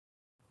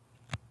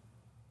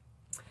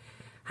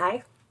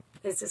Hi,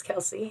 this is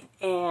Kelsey,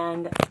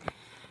 and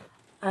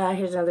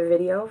here's another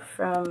video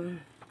from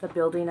the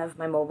building of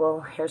my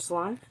mobile hair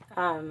salon.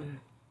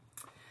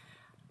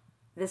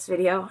 This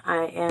video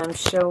I am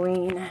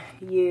showing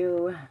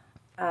you,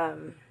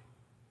 in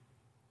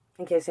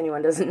case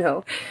anyone doesn't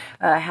know,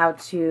 how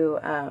to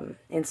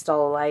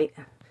install a light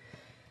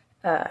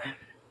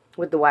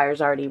with the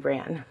wires already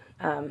ran.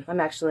 I'm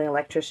actually an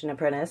electrician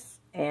apprentice,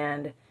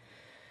 and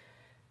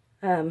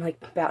like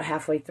about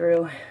halfway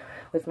through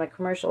with my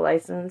commercial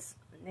license,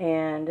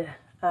 and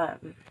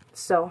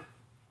so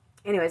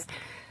anyways,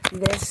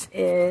 this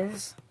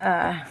is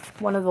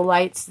one of the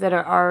lights that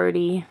are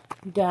already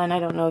done.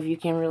 I don't know if you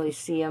can really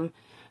see them,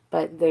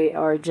 but they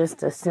are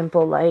just a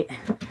simple light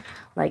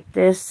like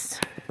this,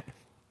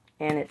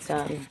 and it's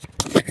hold on.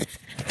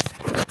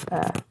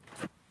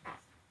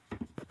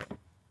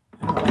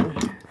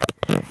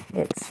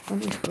 Let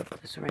me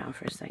flip this around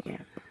for a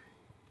second.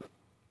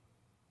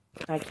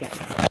 I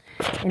can't.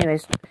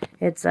 Anyways,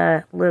 it's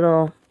a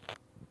little,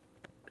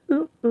 how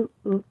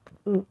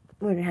do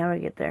I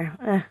get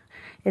there?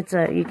 It's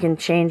a, you can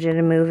change it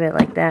and move it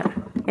like that.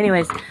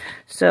 Anyways,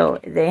 so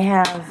they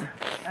have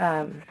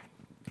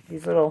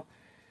these little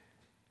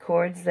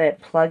cords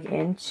that plug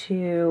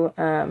into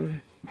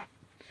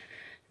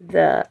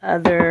the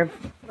other,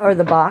 or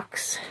the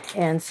box.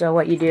 And so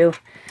what you do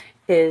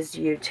is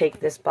you take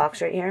this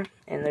box right here,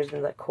 and there's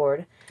the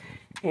cord,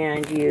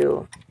 and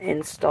you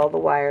install the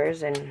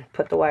wires and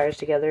put the wires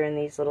together in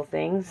these little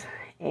things,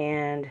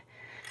 and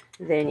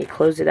then you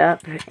close it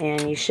up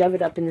and you shove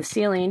it up in the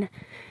ceiling,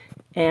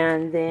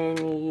 and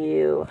then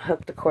you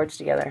hook the cords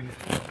together.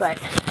 But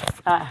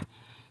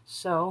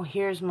so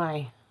here's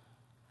my,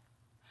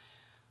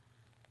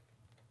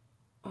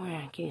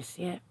 oh, can you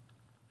see it?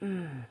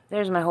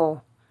 There's my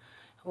hole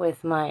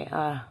with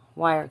my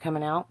wire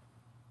coming out,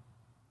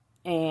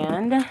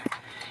 and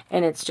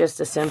it's just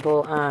a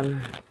simple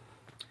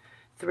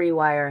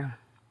 3-wire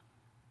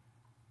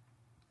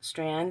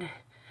strand,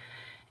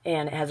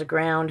 and it has a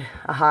ground,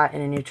 a hot,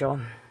 and a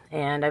neutral.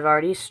 And I've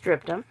already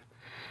stripped them,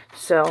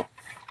 so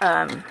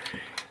I'm going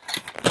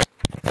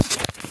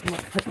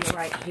to put them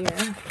right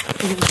here.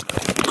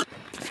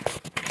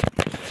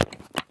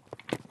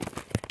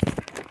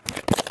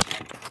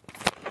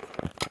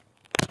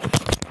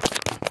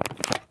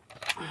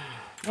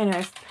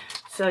 Anyway,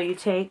 so you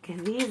take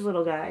these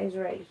little guys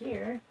right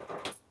here.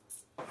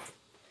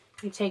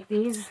 You take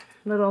these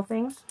little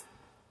things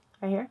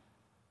right here,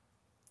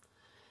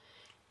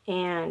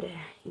 and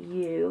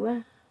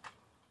you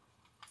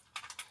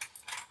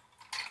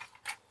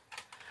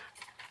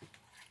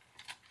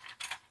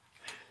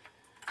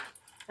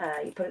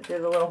put it through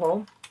the little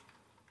hole.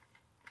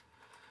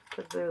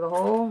 Put it through the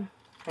hole,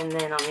 and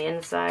then on the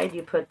inside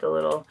you put the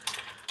little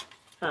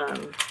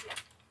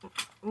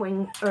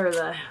wing, or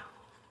the,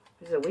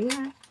 is it wing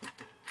nut?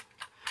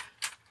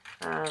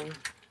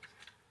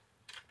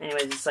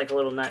 Anyways, it's like a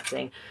little nut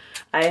thing.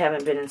 I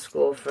haven't been in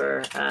school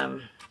for,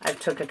 I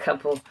took a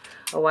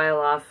while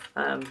off.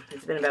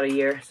 It's been about a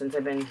year since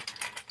I've been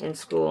in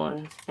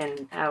school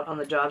and out on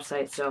the job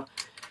site, so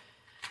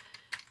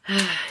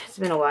it's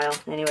been a while.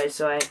 Anyway,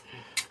 so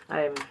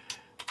I'm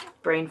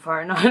brain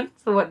farting on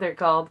what they're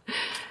called,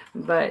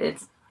 but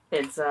it's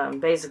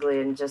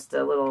basically just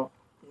a little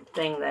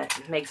thing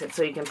that makes it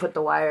so you can put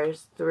the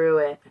wires through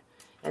it,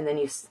 and then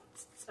you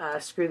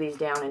screw these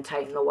down and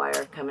tighten the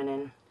wire coming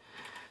in.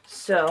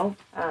 So,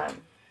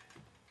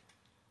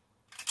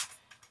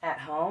 at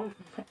home,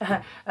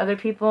 other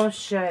people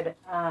should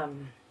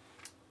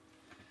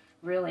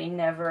really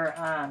never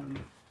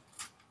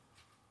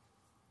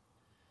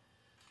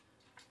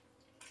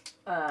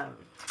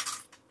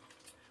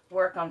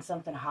work on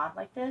something hot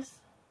like this.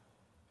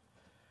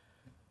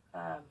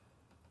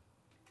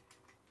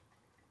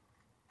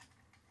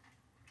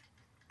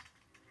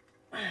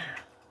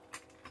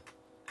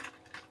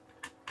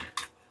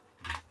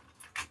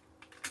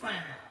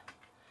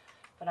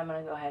 But I'm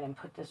going to go ahead and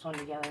put this one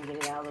together and get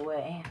it out of the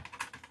way.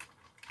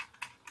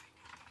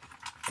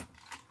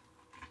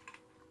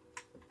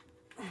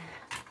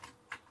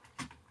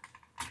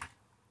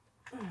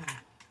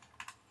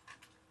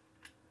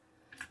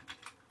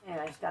 And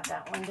I just got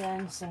that one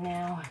done, so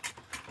now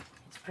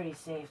it's pretty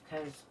safe,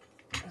 because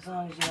as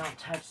long as you don't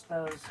touch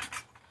those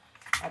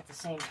at the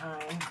same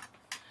time,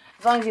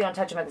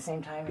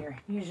 you're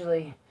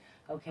usually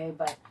okay,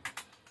 but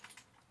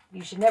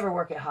you should never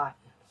work it hot,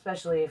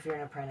 especially if you're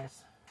an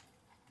apprentice.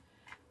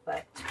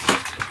 But,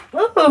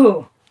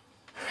 woo!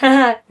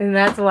 And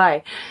that's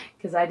why,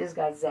 because I just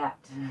got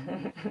zapped.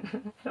 I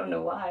don't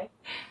know why.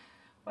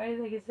 Why did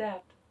I get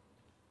zapped?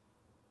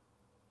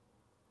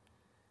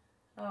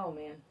 Oh,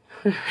 man.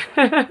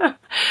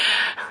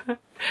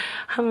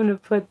 I'm going to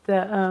put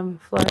the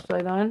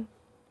flashlight on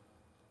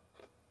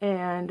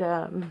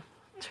and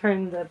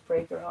turn the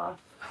breaker off.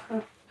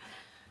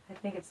 I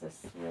think it's a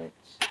switch.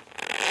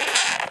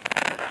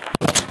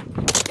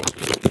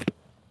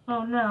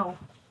 Oh, no.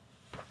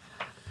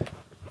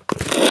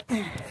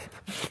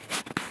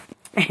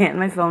 And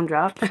my phone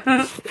dropped.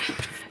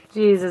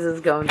 Jesus,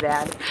 is going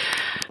bad.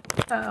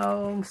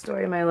 Oh,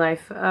 story of my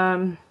life.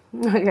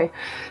 Okay,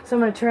 so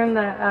I'm going to turn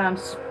the,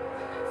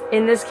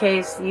 in this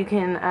case, you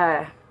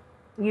can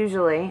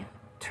usually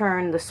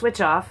turn the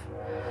switch off,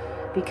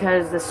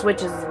 because the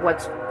switch is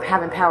what's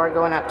having power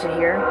going up to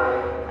here.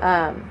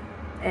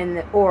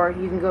 Or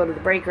you can go to the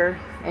breaker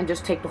and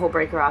just take the whole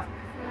breaker off.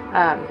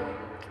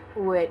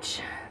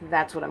 Which,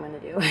 that's what I'm going to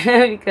do,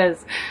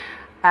 because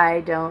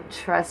I don't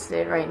trust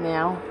it right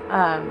now.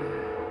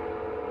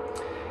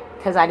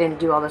 Because I didn't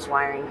do all this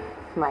wiring.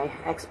 My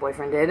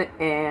ex-boyfriend did,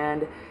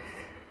 and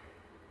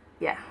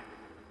yeah.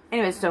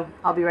 Anyways, so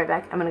I'll be right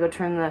back. I'm going to go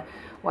turn the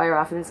wire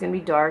off, and it's going to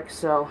be dark,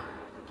 so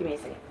give me a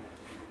second.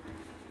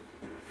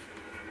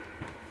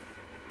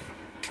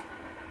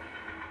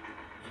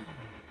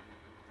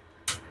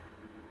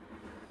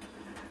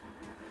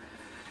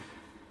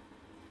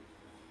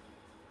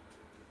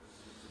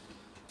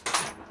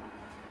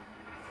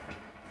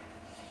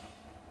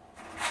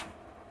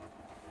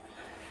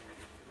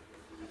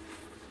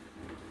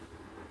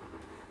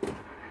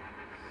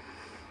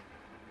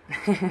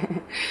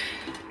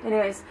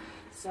 Anyways,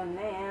 so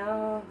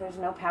now there's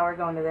no power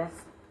going to this.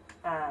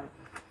 I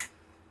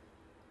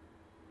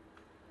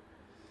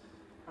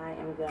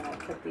am going to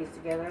put these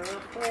together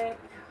real quick.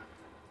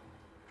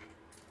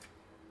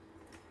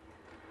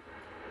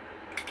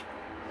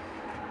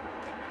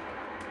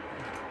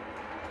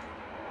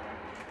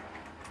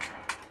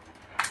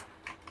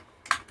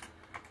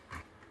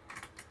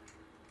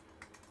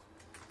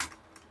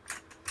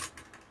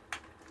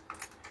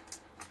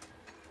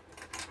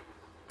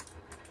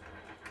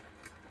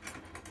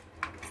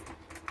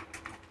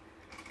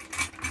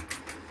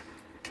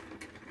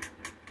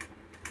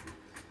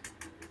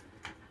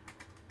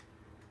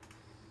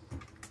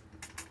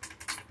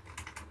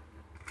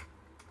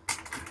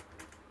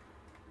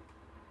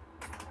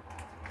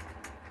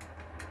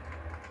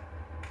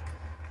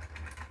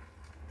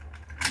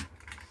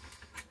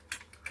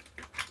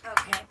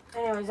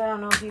 Anyways, I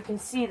don't know if you can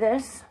see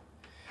this,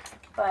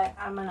 but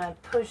I'm going to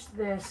push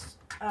this,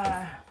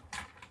 the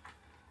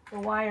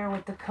wire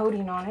with the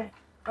coating on it,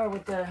 or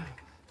with the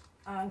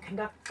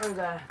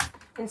the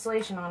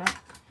insulation on it.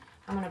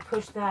 I'm going to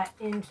push that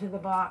into the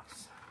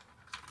box,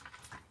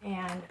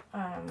 and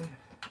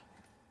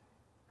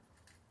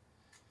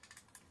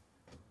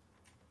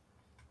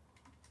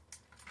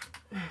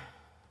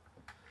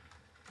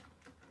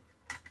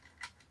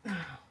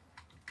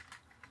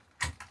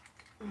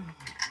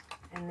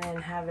and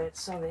then have it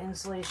so the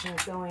insulation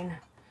is going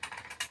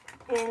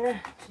in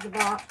to the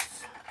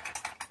box.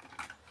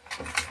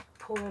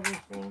 Pull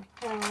everything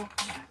out.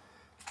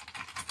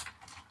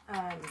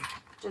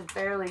 Just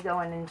barely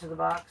going into the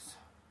box.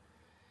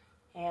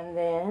 And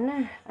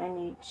then I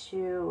need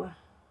to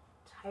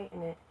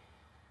tighten it.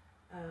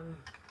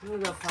 Let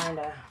me go find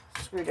a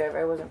screwdriver.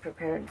 I wasn't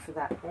prepared for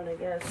that part, I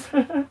guess.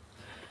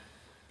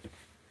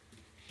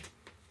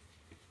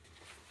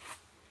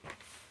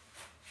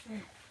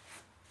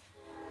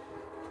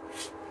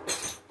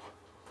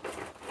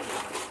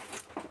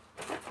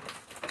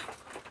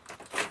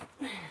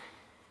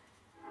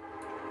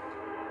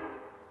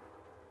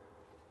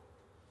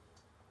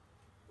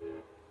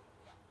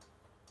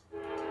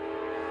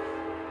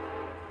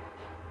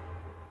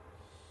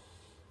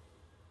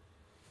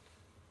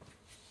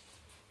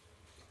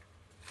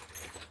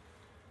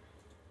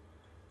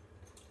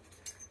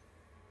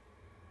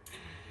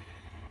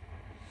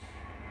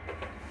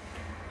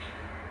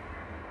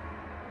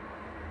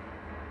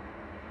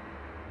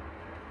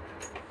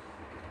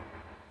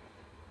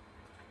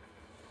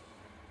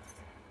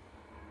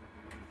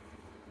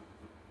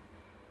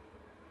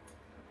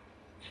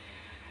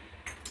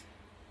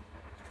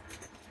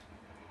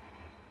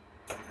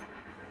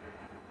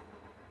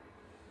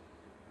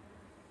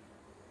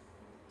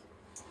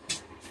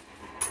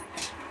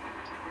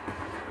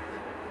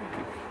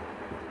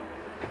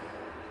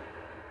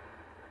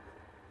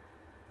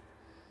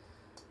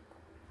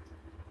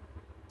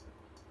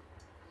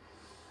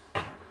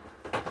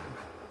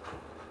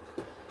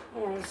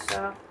 Anyway,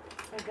 so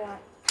I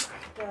got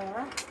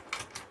that.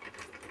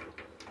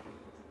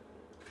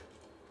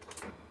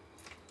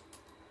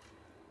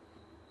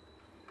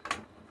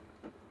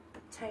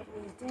 Tighten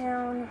these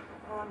down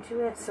onto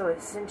it so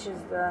it cinches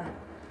the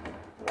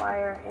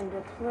wire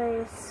into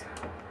place.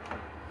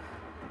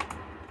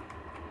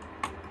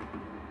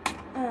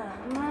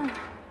 And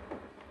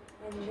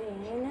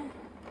then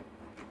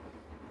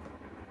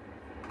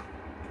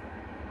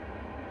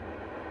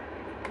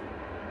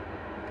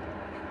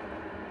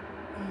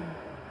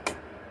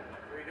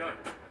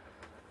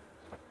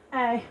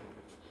Hey,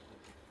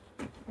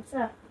 what's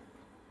up?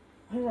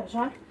 Who's that,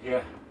 Sean?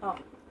 Yeah. Oh,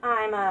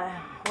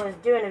 was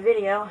doing a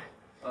video.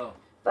 Oh.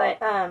 But,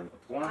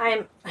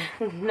 porn?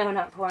 no,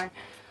 not porn.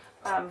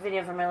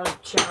 Video for my little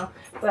channel.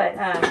 But,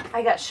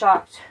 I got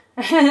shocked.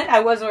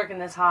 I was working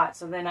this hot,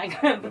 so then I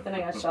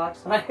got shocked,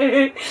 so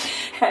I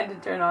had to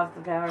turn off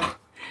the power.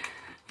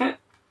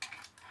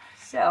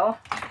 So,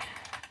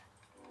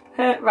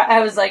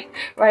 I was like,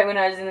 right when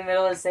I was in the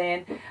middle of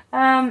saying,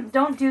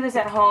 don't do this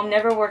at home,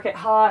 never work it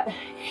hot,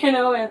 you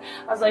know, and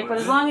I was like, but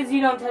as long as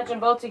you don't touch them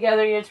both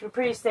together, it's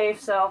pretty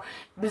safe, so,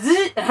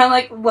 and I'm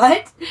like,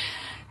 what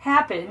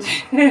happened?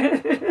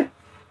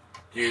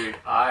 Dude,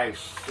 I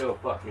so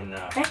fucking,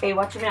 Hey,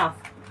 watch your mouth.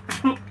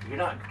 You're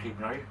not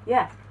keeping, are you?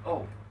 Yeah.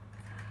 Oh.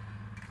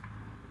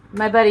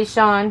 My buddy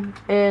Sean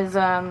is,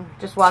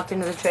 just walked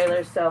into the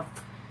trailer, so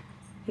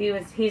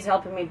he's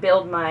helping me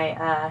build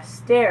my,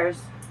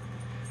 stairs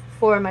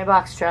for my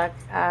box truck.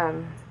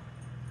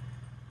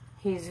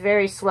 He's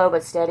very slow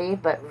but steady,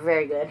 but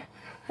very good.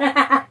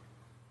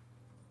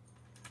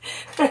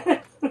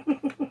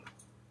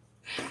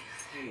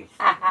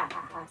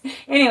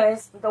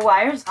 Anyways, the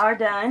wires are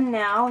done.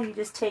 Now you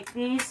just take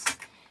these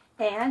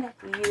and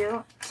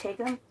you take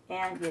them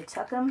and you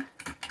tuck them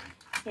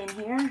in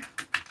here.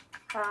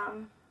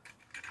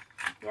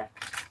 Yep,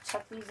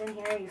 tuck these in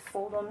here. You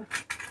fold them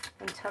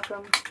and tuck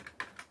them,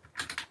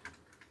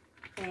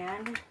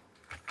 and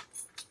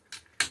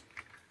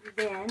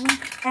then,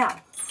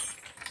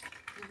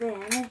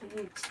 then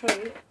you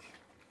take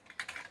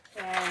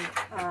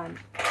and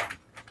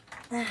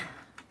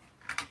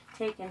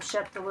take and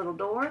shut the little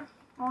door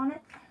on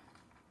it.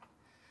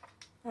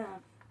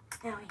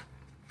 Alright.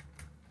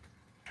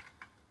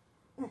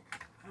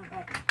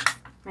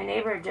 My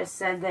neighbor just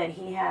said that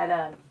he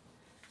had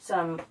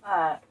some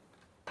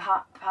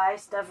pie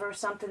stuff or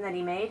something that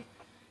he made,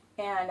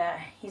 and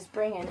he's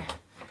bringing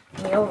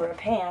me over a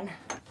pan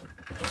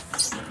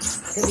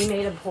because he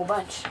made a whole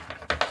bunch,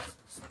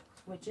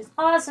 which is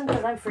awesome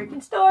because I'm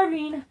freaking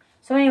starving.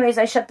 So anyways,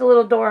 I shut the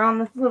little door on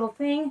the little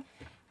thing,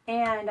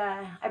 and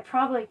I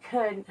probably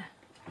could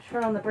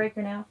turn on the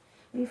breaker now.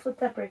 Will you flip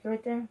that breaker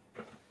right there?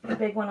 The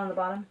big one on the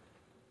bottom.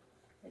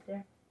 Right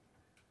there.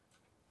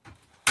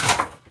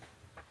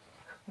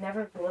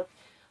 Never look,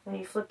 when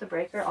you flip the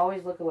breaker,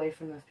 always look away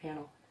from the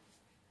panel.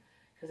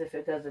 Because if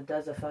it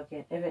does a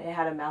fucking, if it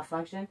had a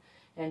malfunction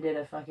and did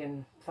a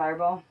fucking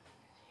fireball,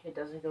 it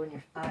doesn't go in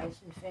your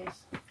eyes and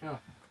face. Oh.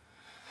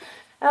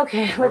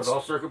 Okay, let's... With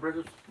all circuit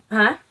breakers?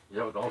 Huh?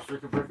 Yeah, with all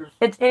circuit breakers?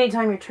 It's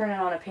anytime you're turning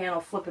on a panel,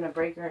 flipping a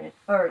breaker,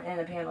 or in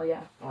a panel,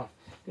 yeah. Oh.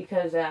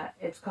 Because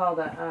it's called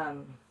a,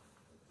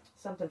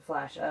 something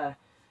flash. What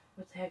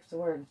the heck's the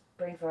word?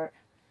 Brain fart.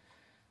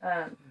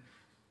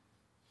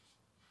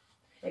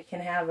 It can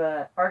have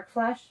a arc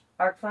flash.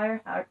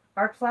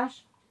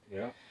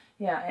 Yeah.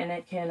 Yeah, and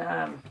it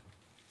can,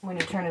 when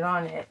you turn it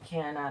on, it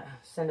can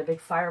send a big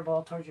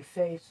fireball towards your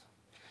face.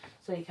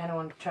 So you kind of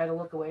want to try to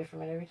look away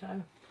from it every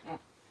time.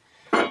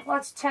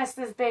 Let's test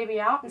this baby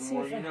out and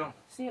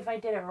see if I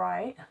did it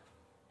right.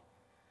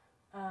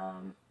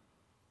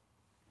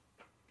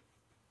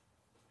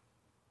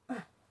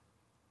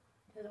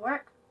 Does it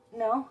work?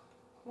 No?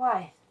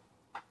 Why?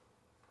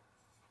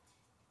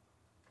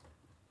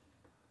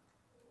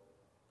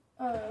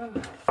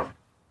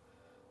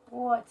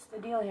 What's the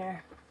deal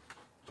here?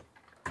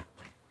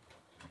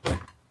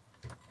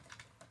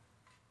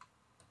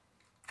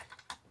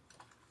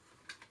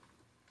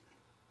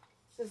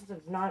 This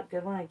is not a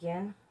good one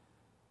again.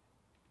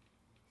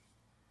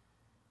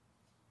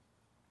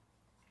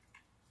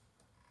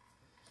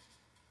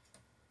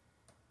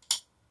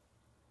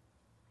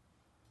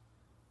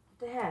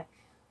 What the heck?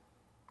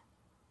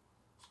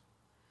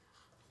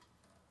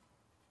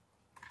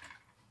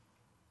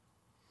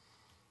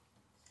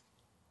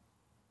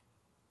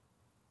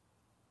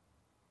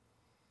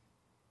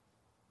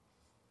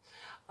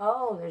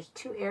 Oh, there's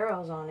two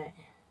arrows on it.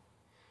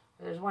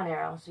 There's one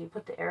arrow, so you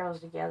put the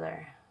arrows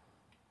together.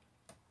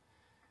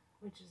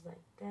 Which is like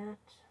that.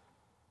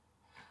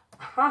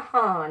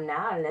 Oh,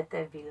 now let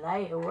that be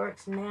light. It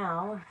works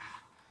now.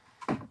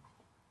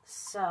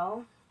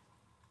 So,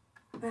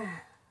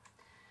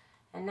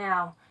 and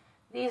now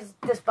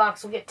this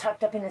box will get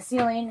tucked up in the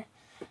ceiling.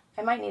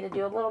 I might need to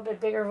do a little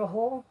bit bigger of a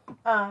hole.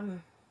 But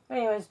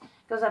anyways,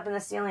 it goes up in the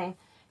ceiling.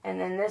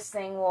 And then this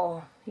thing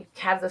will, you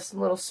have this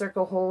little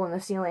circle hole in the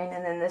ceiling,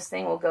 and then this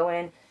thing will go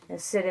in and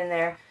sit in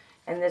there,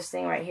 and this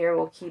thing right here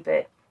will keep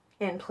it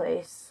in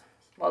place.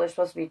 Well, there's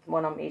supposed to be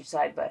one on each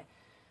side, but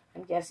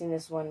I'm guessing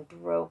this one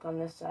broke on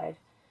this side.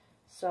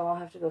 So I'll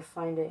have to go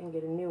find it and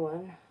get a new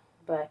one.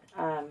 But,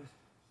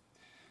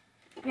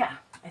 yeah,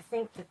 I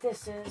think that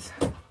this is,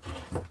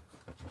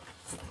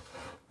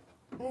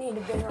 need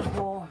a bigger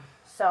hole.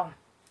 So,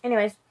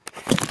 anyways,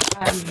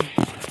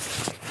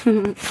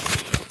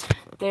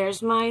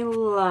 there's my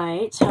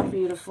light. How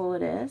beautiful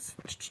it is.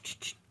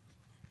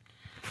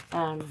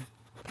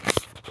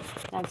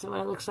 That's what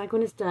it looks like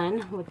when it's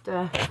done with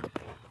the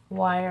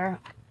wire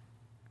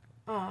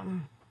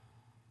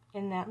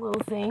in that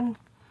little thing.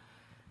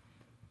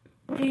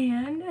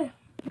 And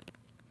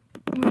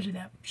where's it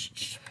at?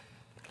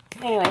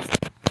 Anyways,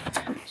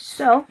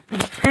 so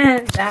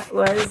that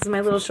was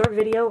my little short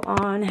video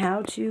on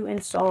how to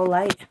install a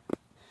light.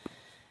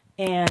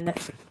 And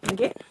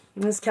again,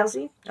 Miss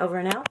Kelsey, over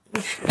and out.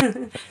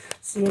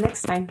 See you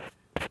next time.